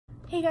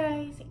Hey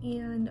guys,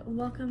 and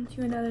welcome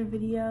to another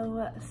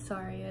video.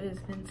 Sorry it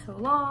has been so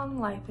long,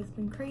 life has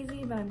been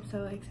crazy, but I'm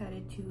so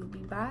excited to be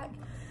back.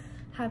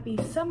 Happy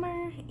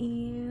summer,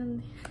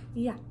 and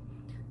yeah,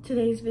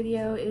 today's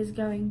video is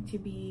going to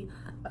be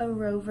a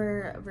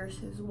Rover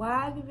versus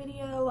Wag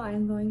video.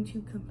 I'm going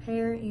to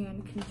compare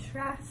and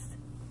contrast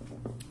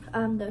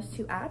those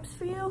two apps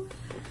for you,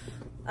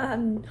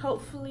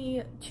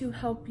 hopefully to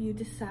help you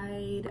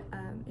decide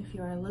if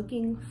you are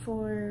looking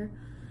for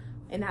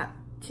an app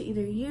to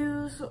either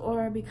use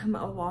or become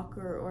a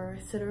walker or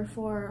a sitter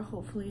for.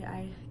 Hopefully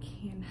I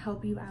can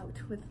help you out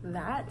with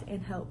that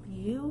and help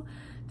you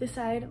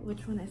decide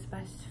which one is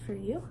best for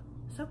you.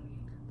 So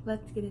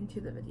let's get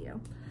into the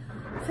video.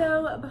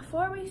 So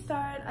before we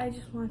start, I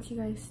just want you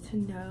guys to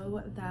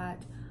know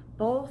that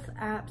both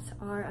apps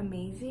are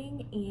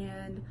amazing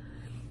and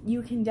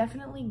you can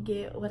definitely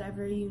get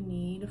whatever you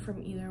need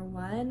from either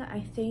one. I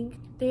think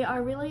they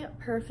are really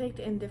perfect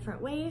in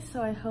different ways,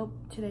 so I hope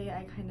today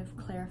I kind of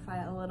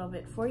clarify a little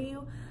bit for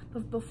you.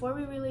 But before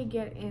we really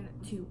get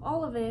into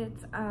all of it,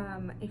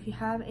 if you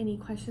have any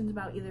questions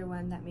about either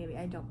one that maybe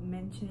I don't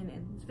mention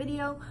in this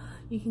video,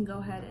 you can go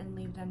ahead and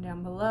leave them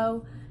down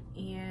below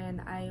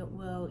and I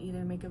will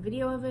either make a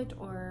video of it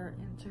or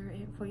answer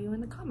it for you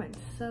in the comments.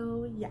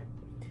 So yeah.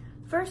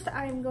 First,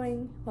 I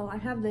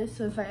have this,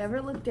 so if I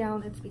ever look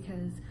down, it's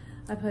because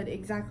I put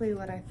exactly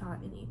what I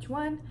thought in each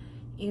one,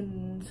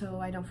 and so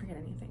I don't forget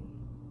anything.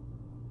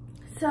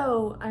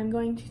 So I'm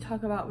going to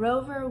talk about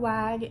Rover,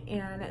 Wag,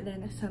 and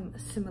then some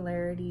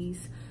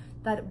similarities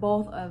that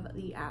both of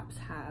the apps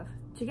have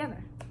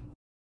together.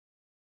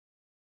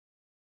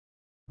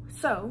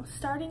 So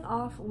starting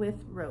off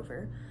with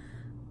Rover,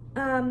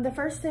 the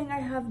first thing I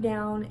have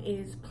down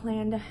is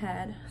planned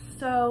ahead.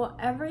 So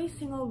every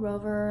single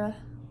Rover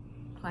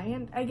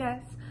client, I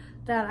guess,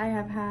 that I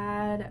have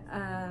had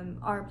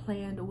are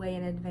planned way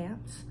in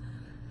advance.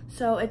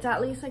 So it's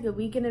at least like a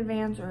week in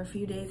advance or a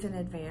few days in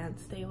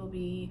advance. They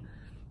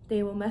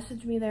will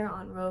message me there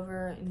on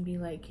Rover and be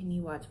like, can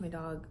you watch my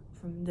dog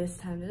from this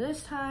time to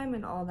this time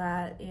and all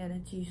that, and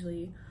it's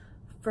usually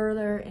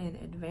further in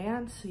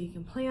advance so you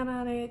can plan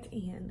on it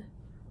and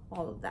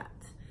all of that.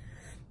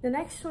 The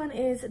next one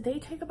is they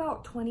take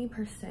about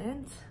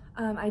 20%.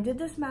 I did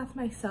this math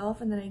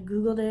myself and then I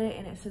googled it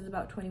and it says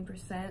about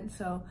 20%,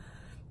 so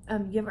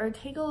give or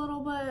take a little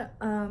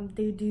bit.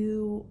 They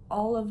do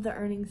all of the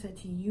earnings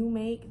that you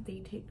make, they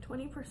take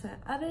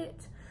 20% of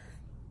it.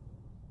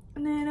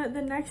 And then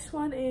the next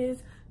one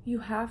is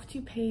you have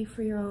to pay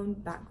for your own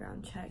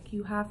background check.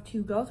 You have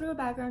to go through a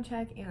background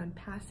check and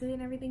pass it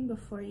and everything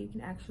before you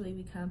can actually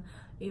become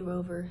a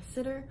Rover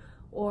sitter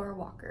or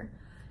walker.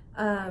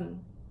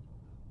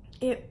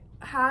 It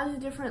has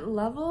different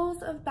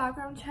levels of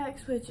background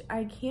checks, which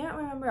I can't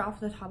remember off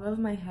the top of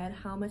my head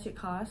how much it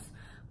costs,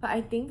 but I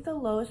think the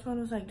lowest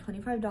one was like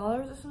 $25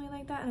 or something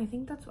like that, and I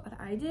think that's what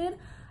I did.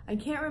 I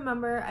can't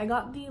remember. I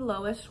got the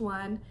lowest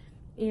one,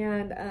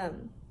 and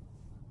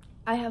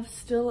I have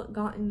still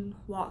gotten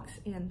walks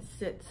and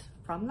sits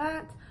from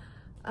that.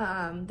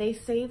 They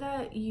say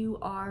that you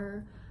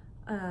are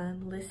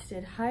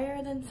listed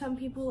higher than some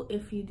people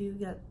if you do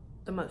get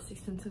the most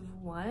expensive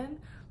one.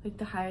 Like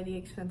the higher the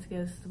expense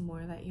goes, the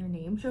more that your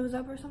name shows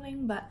up or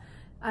something. But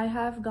I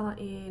have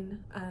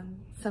gotten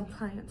some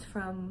clients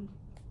from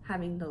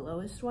having the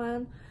lowest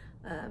one.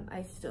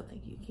 I still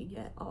think you could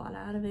get a lot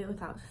out of it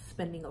without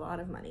spending a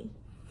lot of money.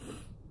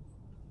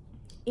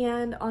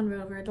 And on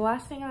Rover, the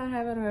last thing I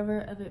have on Rover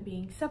of it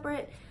being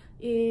separate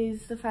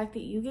is the fact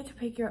that you get to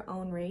pick your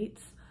own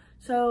rates.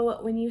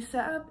 So when you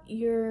set up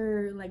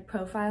your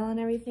profile and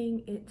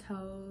everything, it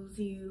tells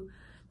you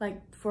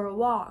for a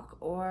walk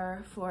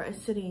or for a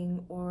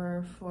sitting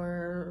or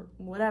for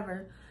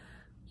whatever,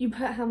 you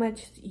put how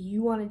much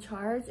you want to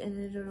charge and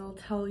then it'll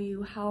tell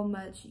you how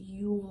much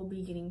you will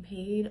be getting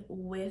paid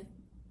with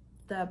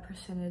the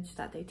percentage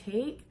that they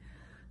take.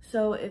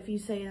 So if you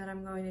say that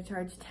I'm going to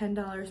charge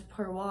 $10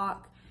 per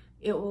walk,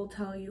 it will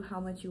tell you how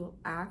much you will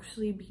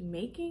actually be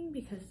making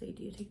because they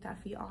do take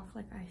that fee off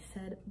like I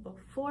said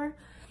before.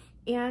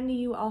 And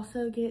you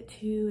also get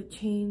to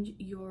change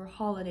your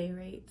holiday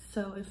rates.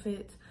 So if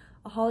it's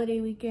a holiday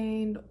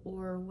weekend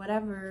or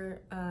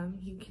whatever,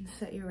 you can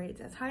set your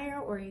rates as higher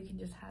or you can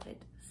just have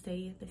it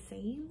stay the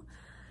same.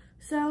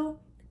 So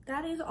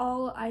that is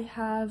all I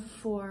have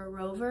for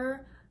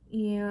Rover,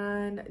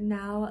 and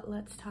now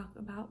let's talk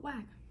about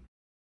Wag.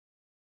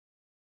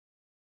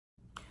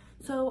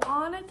 So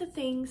on to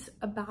things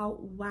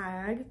about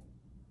Wag.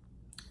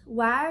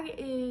 Wag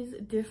is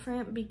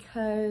different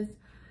because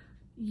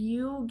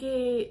you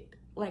get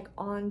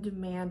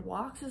on-demand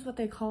walks is what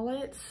they call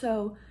it.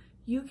 So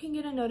you can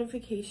get a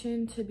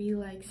notification to be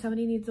like,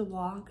 somebody needs a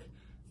walk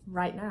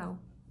right now,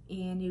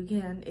 and you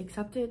can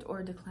accept it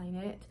or decline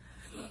it,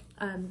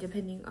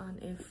 depending on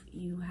if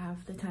you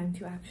have the time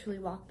to actually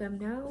walk them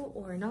now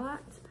or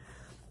not.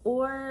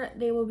 Or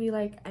they will be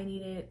like, I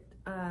need it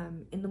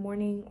in the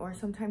morning or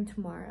sometime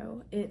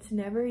tomorrow. It's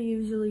never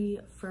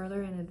usually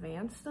further in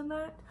advance than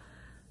that,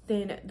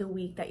 than the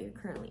week that you're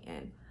currently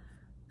in.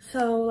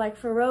 So like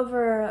for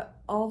Rover,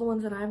 all the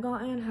ones that I've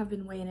gotten have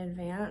been way in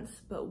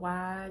advance, but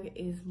Wag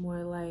is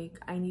more like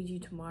I need you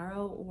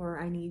tomorrow or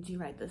I need you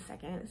right this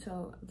second.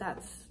 So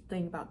that's the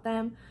thing about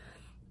them,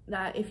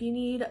 that if you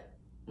need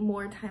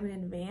more time in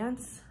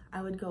advance,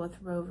 I would go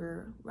with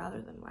Rover rather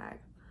than Wag.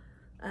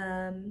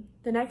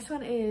 The next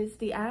one is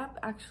the app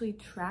actually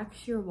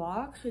tracks your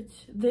walks,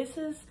 which this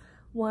is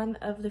one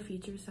of the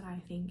features that I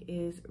think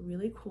is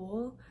really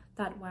cool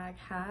that Wag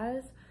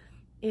has.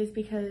 Is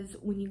because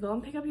when you go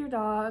and pick up your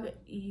dog,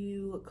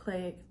 you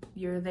click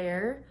you're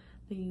there,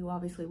 then you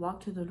obviously walk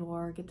to the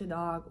door, get the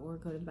dog, or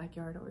go to the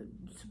backyard, or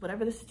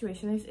whatever the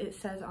situation is, it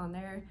says on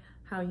there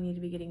how you need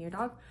to be getting your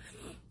dog.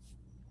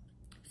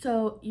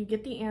 So you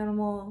get the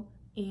animal,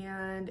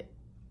 and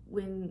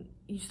when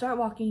you start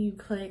walking, you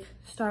click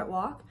start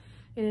walk,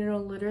 and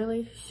it'll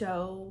literally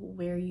show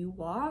where you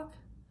walk,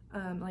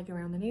 like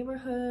around the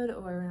neighborhood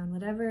or around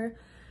whatever,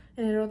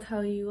 and it'll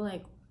tell you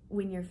like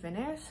when you're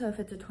finished. So if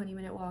it's a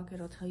 20-minute walk,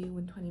 it'll tell you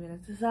when 20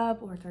 minutes is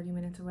up, or 30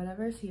 minutes or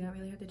whatever, so you don't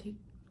really have to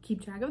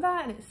keep track of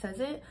that, and it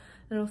says it.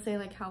 It'll say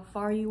like how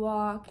far you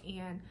walk,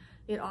 and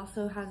it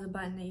also has a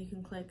button that you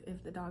can click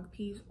if the dog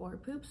pees or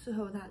poops,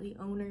 so that the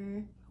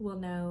owner will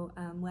know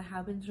what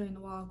happens during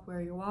the walk,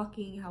 where you're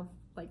walking, how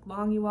like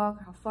long you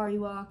walk, how far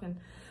you walk, and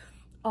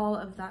all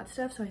of that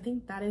stuff. So I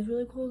think that is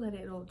really cool that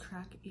it'll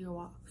track your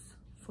walks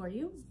for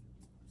you.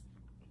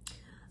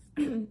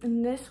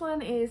 And this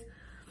one is,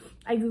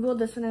 I googled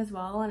this one as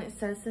well, and it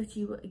says that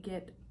you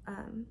get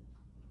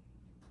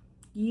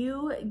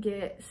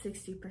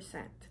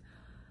 60%.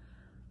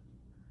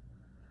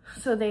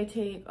 So they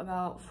take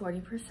about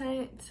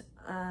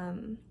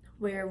 40%,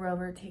 where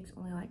Rover takes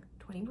only like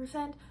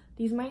 20%.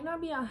 These might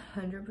not be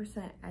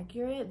 100%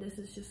 accurate. This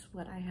is just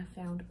what I have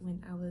found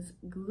when I was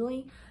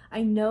Googling.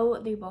 I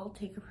know they both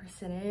take a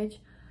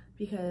percentage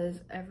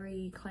because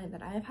every client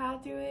that I've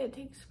had through it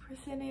takes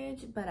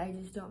percentage, but I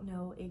just don't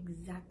know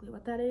exactly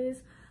what that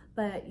is.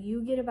 But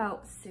you get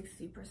about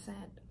 60%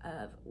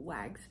 of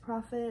Wag's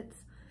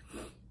profits.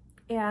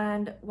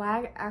 And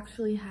Wag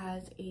actually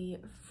has a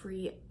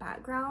free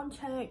background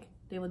check.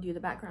 They will do the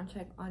background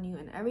check on you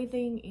and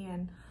everything,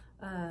 and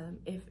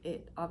if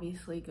it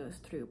obviously goes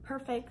through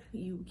perfect,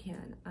 you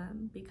can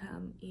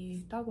become a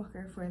dog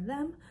walker for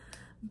them.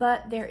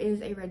 But there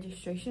is a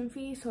registration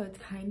fee, so it's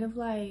kind of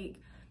like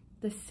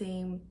the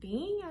same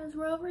thing as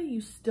Rover.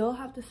 You still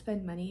have to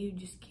spend money, you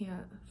just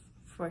can't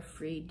for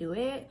free do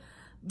it.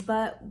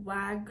 But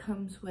Wag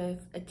comes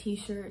with a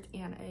t-shirt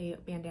and a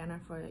bandana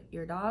for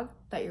your dog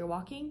that you're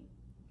walking.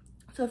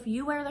 So if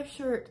you wear the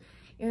shirt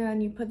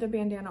and you put the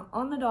bandana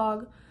on the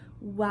dog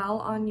while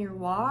on your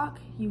walk,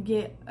 you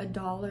get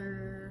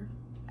 $1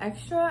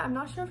 extra. I'm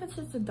not sure if it's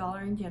just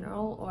 $1 in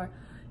general, or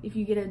if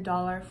you get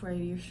 $1 for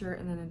your shirt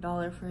and then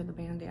 $1 for the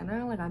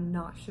bandana. Like, I'm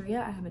not sure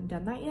yet. I haven't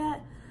done that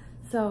yet.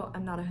 So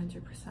I'm not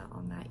 100%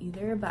 on that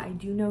either, but I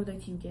do know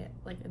that you get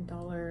like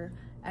 $1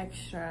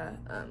 extra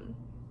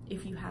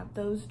if you have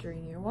those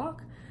during your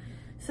walk.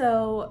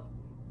 So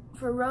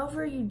for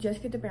Rover, you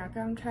just get the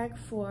background check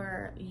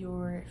for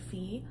your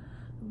fee,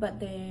 but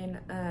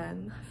then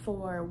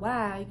for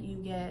Wag, you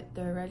get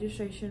the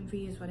registration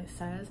fee is what it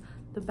says,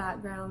 the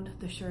background,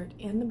 the shirt,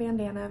 and the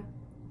bandana,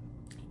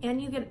 and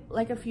you get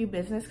like a few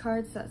business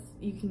cards that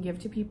you can give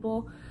to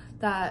people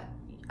that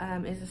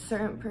is a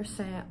certain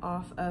percent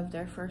off of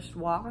their first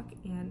walk,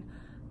 and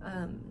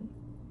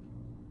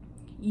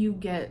you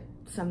get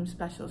some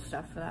special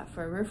stuff for that.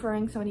 For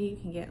referring somebody, you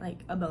can get like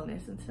a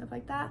bonus and stuff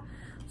like that.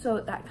 So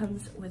that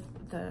comes with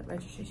the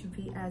registration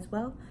fee as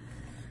well.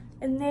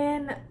 And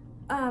then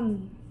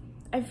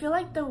I feel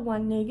like the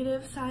one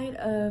negative side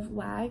of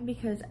Wag,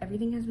 because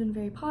everything has been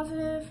very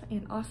positive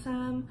and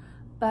awesome,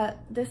 but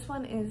this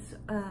one is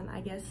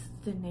I guess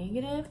the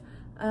negative,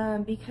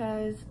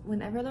 because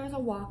whenever there's a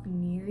walk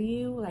near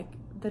you, like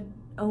the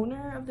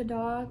owner of the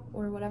dog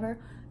or whatever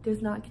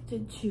does not get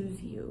to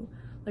choose you.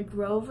 Like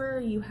Rover,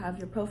 you have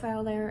your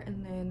profile there,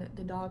 and then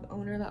the dog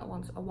owner that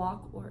wants a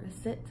walk or a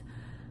sit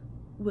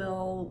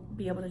will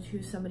be able to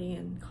choose somebody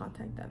and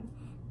contact them.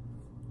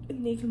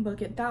 And they can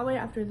book it that way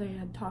after they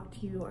had talked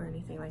to you or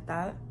anything like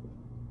that.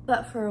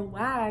 But for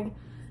Wag,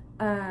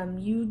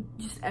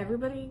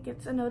 everybody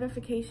gets a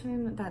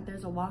notification that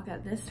there's a walk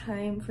at this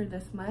time for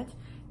this much,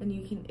 and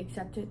you can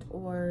accept it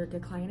or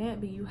decline it,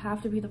 but you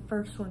have to be the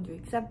first one to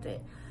accept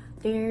it.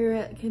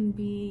 There can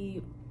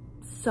be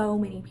so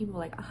many people,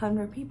 like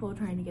 100 people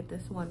trying to get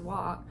this one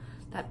walk,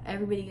 that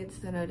everybody gets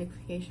the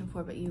notification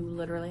for, but you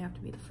literally have to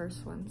be the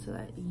first one so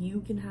that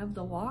you can have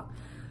the walk.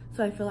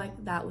 So I feel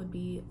like that would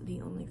be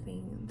the only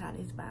thing that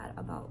is bad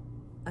about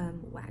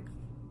Wag,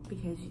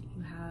 because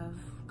you have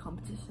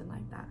competition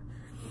like that.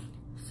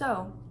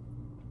 So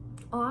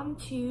on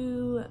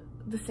to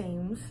the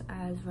sames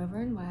as Rover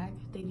and Wag.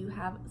 They do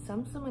have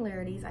some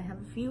similarities. I have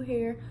a few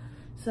here,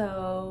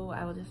 so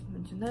I will just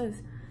mention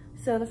those.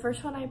 So the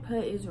first one I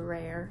put is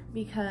rare,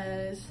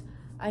 because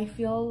I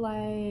feel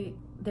like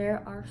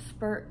there are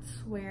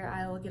spurts where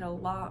I will get a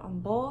lot on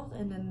both,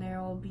 and then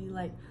there will be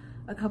like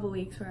a couple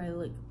weeks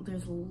where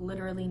there's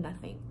literally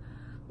nothing.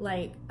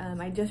 Like,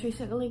 I just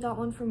recently got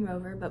one from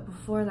Rover, but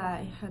before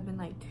that, it had been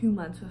like 2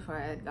 months before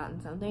I had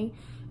gotten something.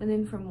 And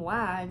then from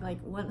WAG, like,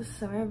 once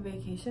summer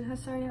vacation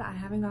has started, I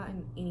haven't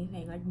gotten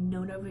anything, like,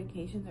 no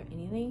notifications or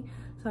anything.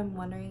 So I'm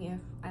wondering if,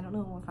 I don't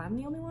know if I'm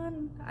the only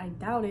one. I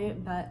doubt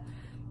it, but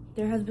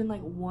there has been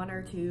like 1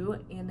 or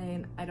 2, and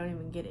then I don't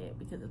even get it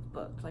because it's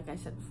booked. Like I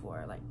said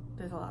before, like,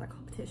 there's a lot of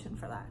competition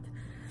for that.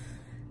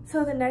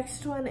 So the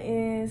next one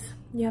is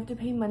you have to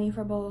pay money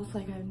for both.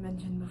 Like I've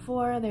mentioned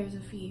before, there's a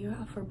fee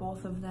for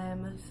both of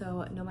them.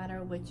 So no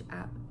matter which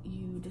app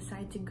you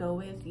decide to go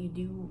with,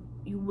 you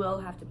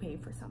will have to pay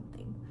for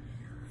something.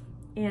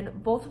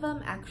 And both of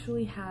them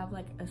actually have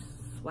like a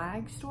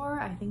swag store.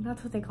 I think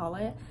that's what they call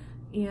it.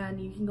 And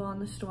you can go on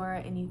the store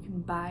and you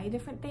can buy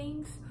different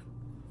things.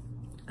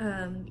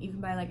 You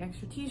can buy like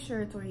extra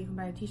t-shirts, or you can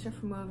buy a t-shirt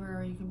from Rover,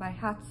 or you can buy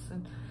hats,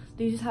 and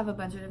they just have a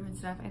bunch of different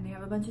stuff. And they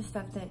have a bunch of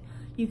stuff that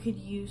you could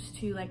use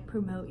to like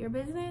promote your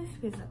business,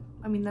 because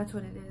I mean that's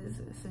what it is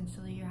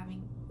essentially. You're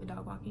having a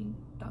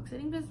dog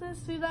sitting business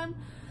through them.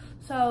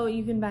 So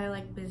you can buy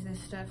like business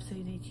stuff so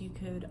that you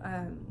could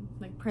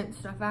like print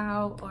stuff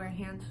out or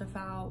hand stuff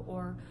out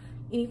or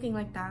anything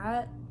like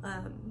that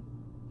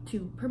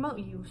to promote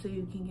you, so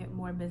you can get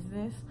more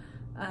business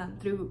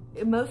through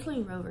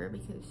mostly Rover,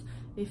 because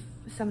if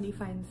somebody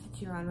finds that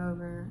you're on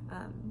Rover,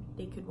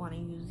 they could want to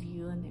use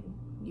you, and then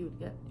you would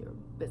get your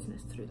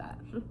business through that.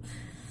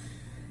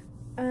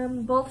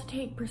 Both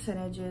take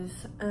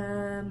percentages.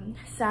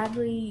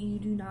 Sadly, you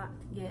do not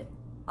get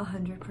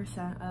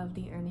 100% of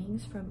the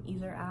earnings from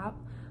either app.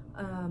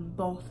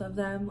 Both of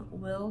them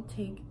will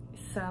take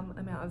some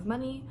amount of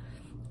money,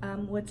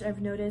 which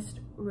I've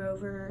noticed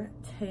Rover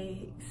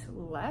takes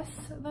less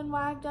than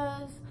WAG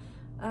does.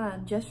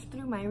 Just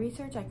through my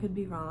research, I could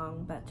be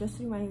wrong, but just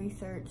through my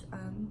research,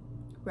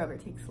 Rover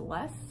takes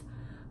less.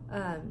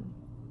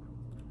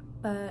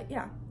 But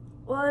yeah,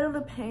 well, it'll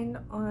depend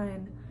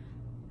on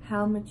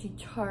how much you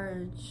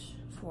charge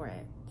for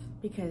it,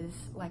 because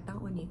like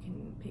that one you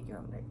can pick your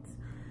own rates.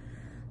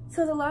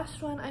 So the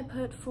last one I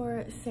put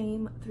for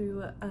same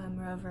through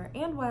Rover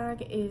and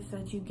WAG is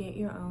that you get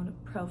your own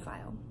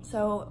profile.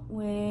 So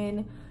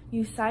when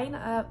you sign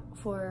up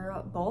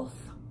for both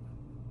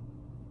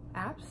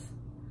apps,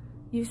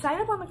 you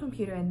sign up on the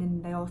computer, and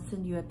then they'll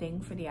send you a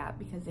thing for the app,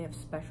 because they have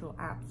special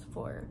apps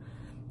for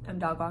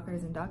dog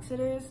walkers and dog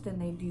sitters than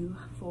they do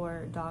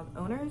for dog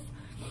owners.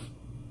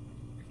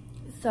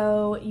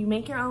 So you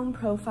make your own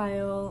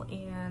profile,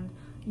 and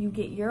you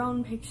get your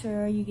own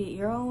picture, you get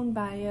your own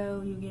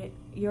bio, you get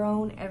your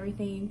own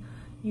everything,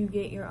 you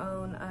get your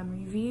own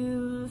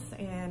reviews,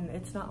 and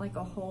it's not like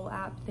a whole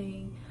app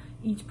thing.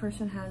 Each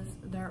person has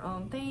their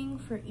own thing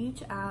for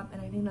each app,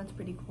 and I think that's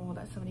pretty cool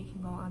that somebody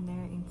can go on there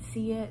and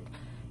see it.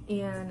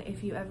 And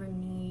if you ever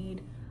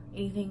need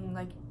anything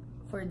like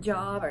for a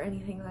job or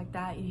anything like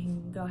that, you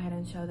can go ahead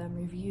and show them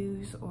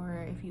reviews.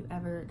 Or if you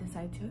ever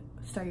decide to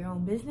start your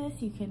own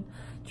business, you can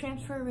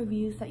transfer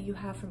reviews that you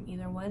have from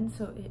either one,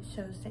 so it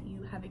shows that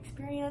you have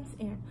experience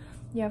and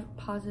you have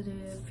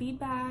positive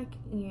feedback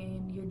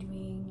and you're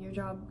doing your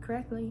job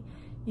correctly.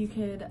 You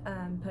could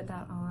put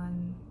that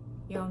on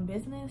your own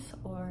business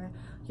or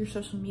your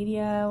social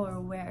media,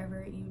 or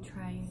wherever you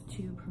try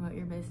to promote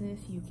your business,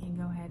 you can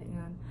go ahead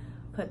and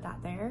put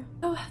that there.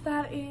 So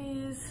that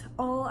is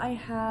all I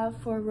have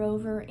for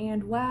Rover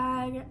and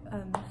WAG,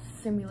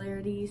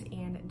 similarities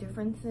and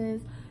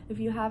differences. If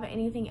you have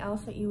anything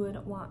else that you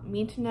would want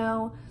me to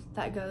know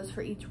that goes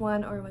for each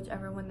one, or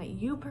whichever one that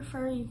you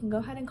prefer, you can go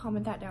ahead and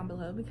comment that down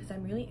below, because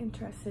I'm really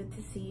interested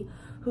to see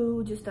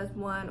who just does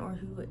one or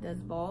who does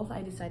both.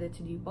 I decided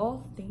to do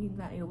both, thinking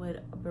that it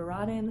would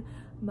broaden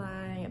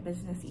my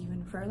business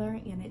even further,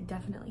 and it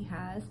definitely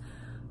has.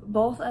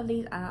 Both of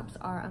these apps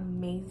are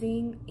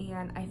amazing,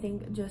 and I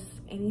think just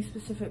any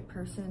specific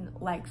person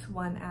likes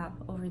one app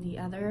over the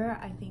other.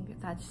 I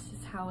think that's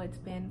just how it's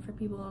been for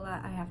people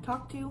that I have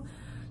talked to.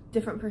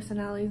 Different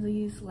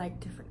personalities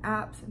like different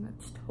apps, and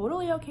that's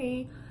totally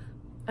okay.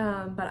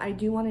 But I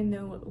do want to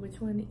know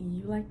which one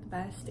you like the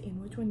best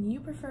and which one you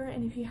prefer.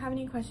 And if you have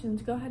any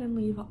questions, go ahead and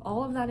leave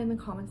all of that in the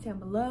comments down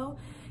below.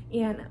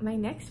 And my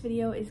next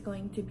video is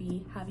going to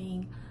be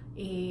having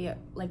a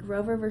like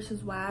Rover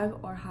versus WAG,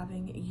 or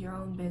having your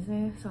own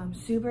business. So I'm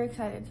super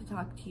excited to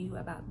talk to you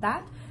about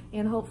that,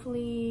 and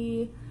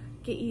hopefully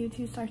get you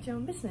to start your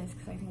own business,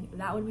 because I think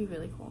that would be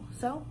really cool.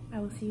 So I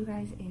will see you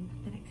guys in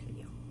the next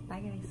video. Bye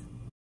guys.